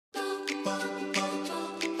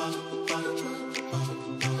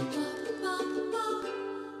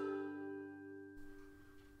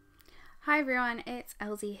everyone, it's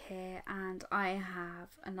Elsie here and I have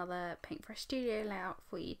another Paintbrush Studio layout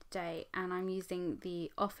for you today, and I'm using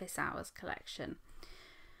the Office Hours collection.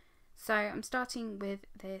 So I'm starting with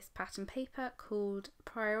this pattern paper called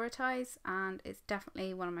Prioritise, and it's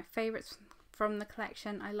definitely one of my favourites from the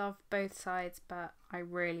collection. I love both sides, but I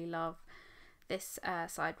really love this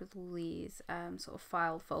side with all these sort of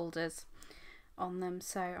file folders on them.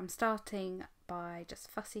 So I'm starting by just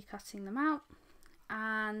fussy cutting them out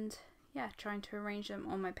and trying to arrange them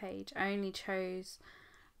on my page. I only chose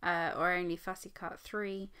or only fussy cut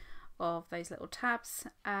 3 of those little tabs,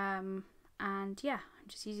 and I'm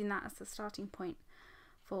just using that as the starting point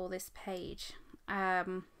for this page.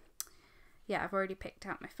 I've already picked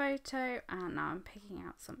out my photo and now I'm picking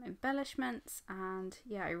out some embellishments, and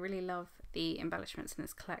I really love the embellishments in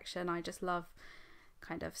this collection. I just love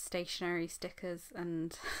kind of stationery stickers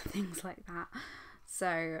and things like that.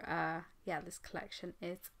 So this collection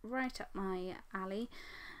is right up my alley,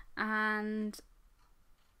 and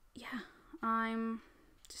I'm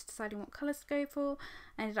just deciding what colours to go for.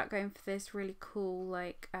 I ended up going for this really cool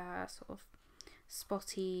sort of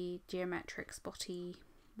spotty, geometric spotty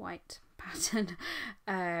white pattern,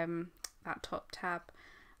 that top tab,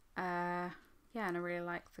 and I really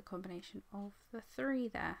like the combination of the 3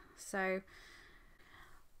 there. So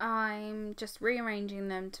I'm just rearranging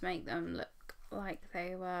them to make them look like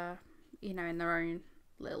they were, in their own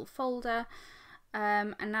little folder,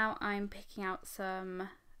 and now I'm picking out some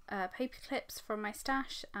paper clips from my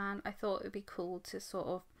stash, and I thought it would be cool to sort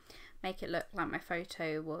of make it look like my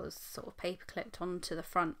photo was sort of paper clipped onto the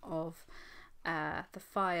front of the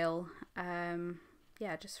file,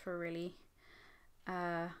 just for a really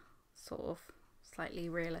sort of slightly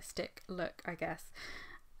realistic look, I guess.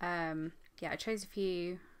 I chose a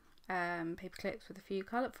few paper clips with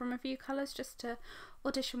from a few colours just to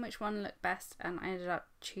audition which one looked best, and I ended up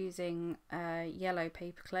choosing a yellow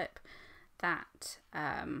paper clip that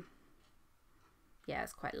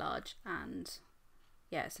is quite large, and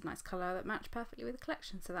it's a nice colour that matched perfectly with the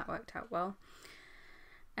collection, so that worked out well.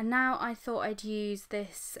 And now I thought I'd use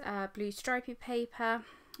this blue stripy paper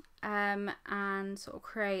and sort of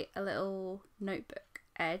create a little notebook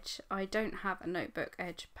edge. I don't have a notebook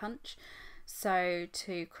edge punch, so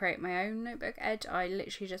to create my own notebook edge I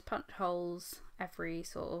literally just punch holes every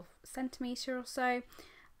sort of centimetre or so,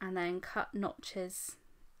 and then cut notches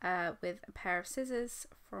with a pair of scissors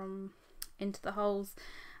from into the holes,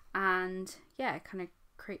 and it kind of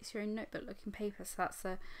creates your own notebook looking paper. So that's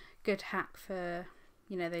a good hack for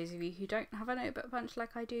those of you who don't have a notebook punch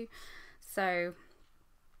like I do. So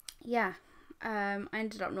I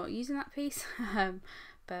ended up not using that piece,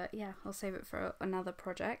 but I'll save it for another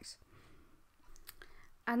project.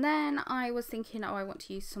 And then I was thinking, I want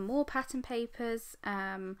to use some more pattern papers,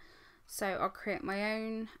 so I'll create my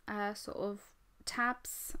own sort of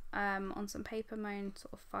tabs on some paper, my own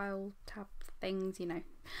sort of file tab things,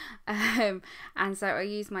 and so I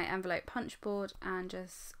use my envelope punch board and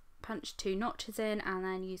just punch 2 notches in, and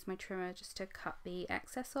then use my trimmer just to cut the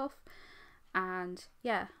excess off. And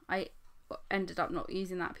I ended up not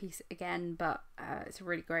using that piece again, but it's a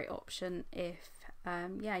really great option if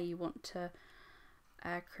you want to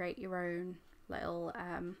create your own little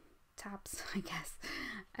tabs, I guess.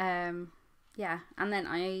 And then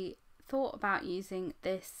I thought about using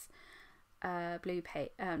this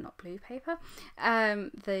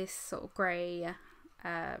this sort of grey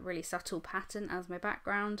really subtle pattern as my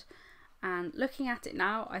background, and looking at it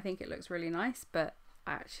now I think it looks really nice, but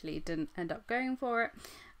I actually didn't end up going for it.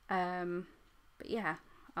 But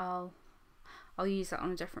I'll use that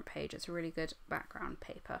on a different page. It's a really good background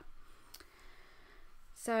paper.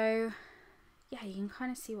 So you can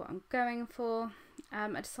kind of see what I'm going for. I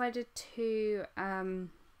decided to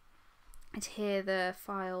adhere the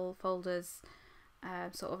file folders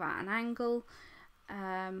sort of at an angle.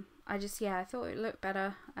 I thought it looked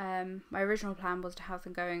better. My original plan was to have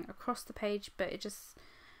them going across the page, but it just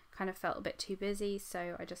kind of felt a bit too busy,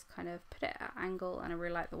 so I just kind of put it at an angle, and I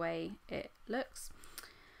really like the way it looks.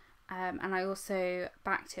 And I also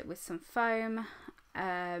backed it with some foam,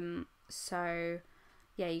 so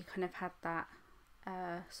you kind of had that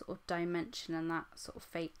sort of dimension and that sort of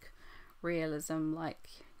fake realism, like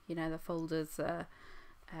the folders are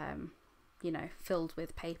filled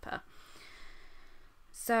with paper.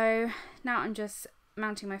 So now I'm just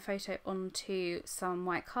mounting my photo onto some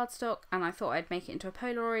white cardstock, and I thought I'd make it into a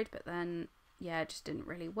Polaroid, but then it just didn't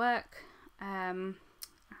really work. I'm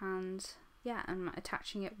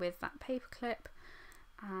attaching it with that paper clip,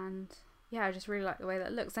 and I just really like the way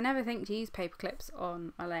that looks. I never think to use paper clips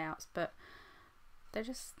on my layouts, but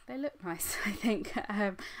they look nice, I think.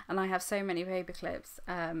 And I have so many paper clips,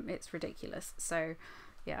 it's ridiculous. So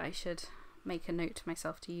yeah, I should make a note to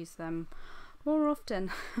myself to use them more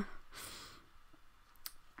often.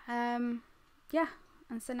 Yeah,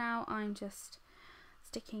 and so now I'm just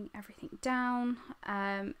sticking everything down.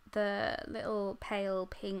 The little pale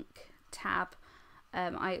pink tab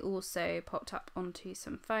I also popped up onto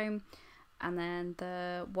some foam, and then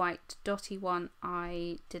the white dotty one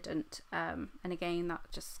I didn't, and again that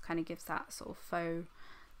just kind of gives that sort of faux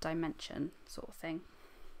dimension sort of thing.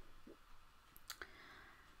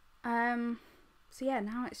 So yeah,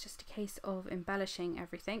 now it's just a case of embellishing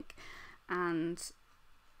everything, and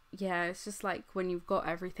yeah, it's just like when you've got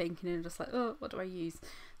everything and you're just like, oh, what do I use?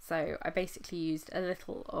 So I basically used a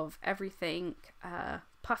little of everything.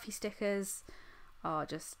 Puffy stickers are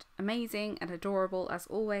just amazing and adorable as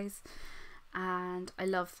always, and I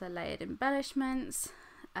love the layered embellishments.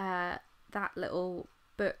 That little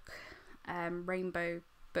book, rainbow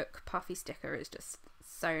book puffy sticker is just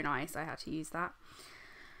so nice. I had to use that.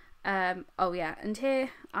 Oh yeah, and here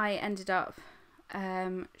I ended up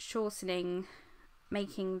shortening,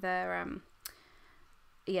 making the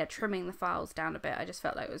trimming the files down a bit. I just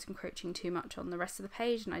felt like it was encroaching too much on the rest of the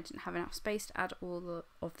page, and I didn't have enough space to add all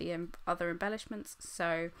of the other embellishments.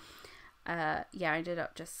 So yeah, I ended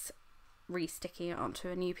up just re-sticking it onto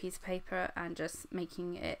a new piece of paper and just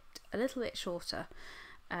making it a little bit shorter,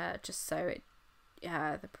 just so it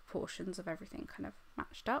the proportions of everything kind of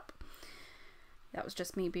matched up. That was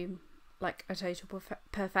just me being like a total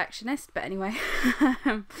perfectionist, but anyway.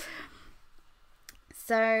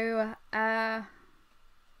 So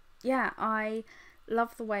yeah, I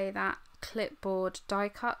love the way that clipboard die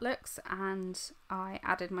cut looks, and I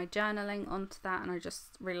added my journaling onto that, and I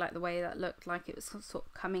just really like the way that looked, like it was sort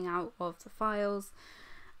of coming out of the files.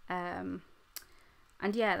 And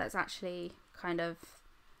yeah, that's actually kind of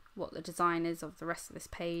what the design is of the rest of this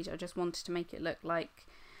page. I just wanted to make it look like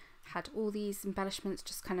had all these embellishments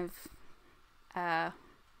just kind of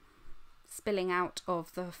spilling out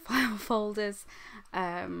of the file folders.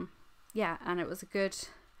 Yeah, and it was a good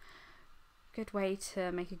way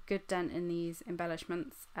to make a good dent in these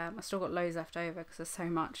embellishments. I still got loads left over because there's so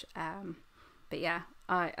much, but yeah,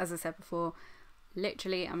 as I said before,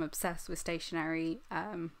 literally I'm obsessed with stationery,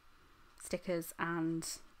 stickers and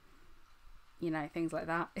things like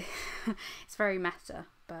that. It's very meta,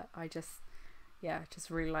 but I just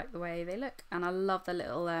really like the way they look, and I love the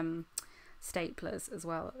little staplers as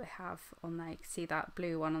well that they have on there. You can see that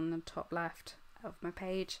blue one on the top left of my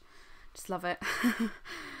page. Just love it.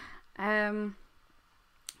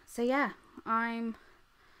 So yeah, I'm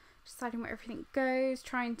deciding where everything goes,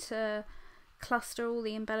 trying to cluster all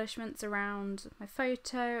the embellishments around my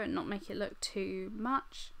photo and not make it look too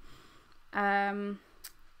much. Yeah,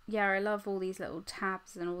 I love all these little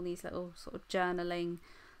tabs and all these little sort of journaling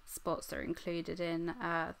spots that are included in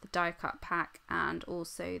the die cut pack, and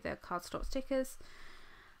also the cardstock stickers.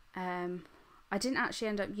 I didn't actually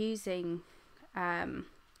end up using some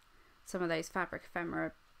of those fabric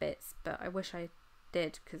ephemera bits, but I wish I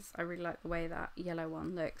did because I really like the way that yellow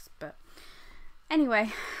one looks. But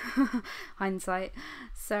anyway, hindsight.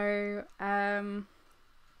 So yeah,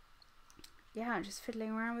 I'm just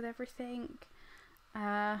fiddling around with everything,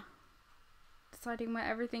 deciding where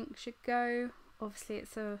everything should go. Obviously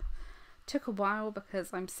took a while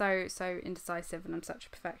because I'm so indecisive and I'm such a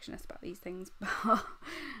perfectionist about these things, but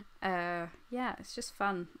yeah, it's just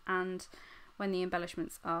fun, and when the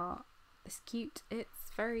embellishments are this cute, it's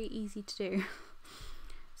very easy to do.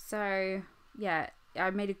 So yeah, I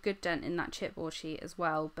made a good dent in that chipboard sheet as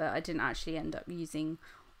well, but I didn't actually end up using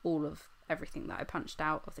all of everything that I punched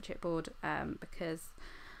out of the chipboard, because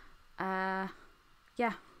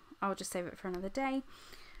yeah, I'll just save it for another day.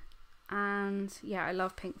 And yeah, I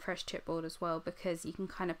love Pink Fresh chipboard as well because you can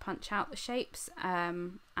kind of punch out the shapes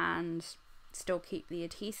and still keep the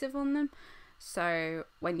adhesive on them. So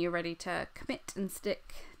when you're ready to commit and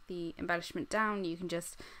stick the embellishment down, you can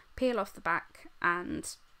just peel off the back and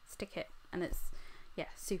stick it, and it's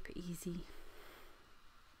super easy.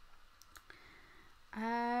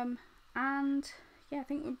 And yeah, I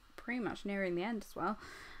think we're pretty much nearing the end as well.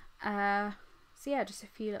 So yeah, just a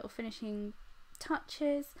few little finishing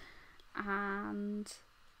touches. And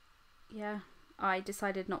yeah, I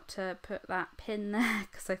decided not to put that pin there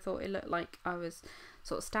because I thought it looked like I was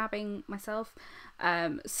sort of stabbing myself,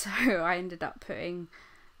 so I ended up putting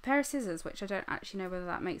a pair of scissors, which I don't actually know whether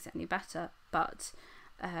that makes it any better, but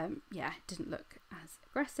yeah, it didn't look as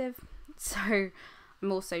aggressive. So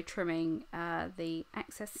I'm also trimming the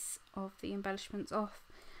excess of the embellishments off,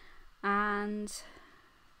 and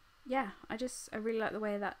yeah, I really like the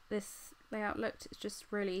way that this layout looked. It's just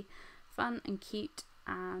really fun and cute,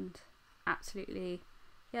 and absolutely,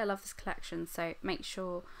 yeah, I love this collection. So make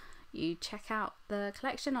sure you check out the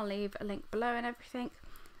collection. I'll leave a link below and everything.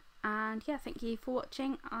 And yeah, thank you for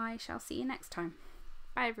watching. I shall see you next time.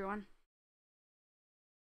 Bye everyone.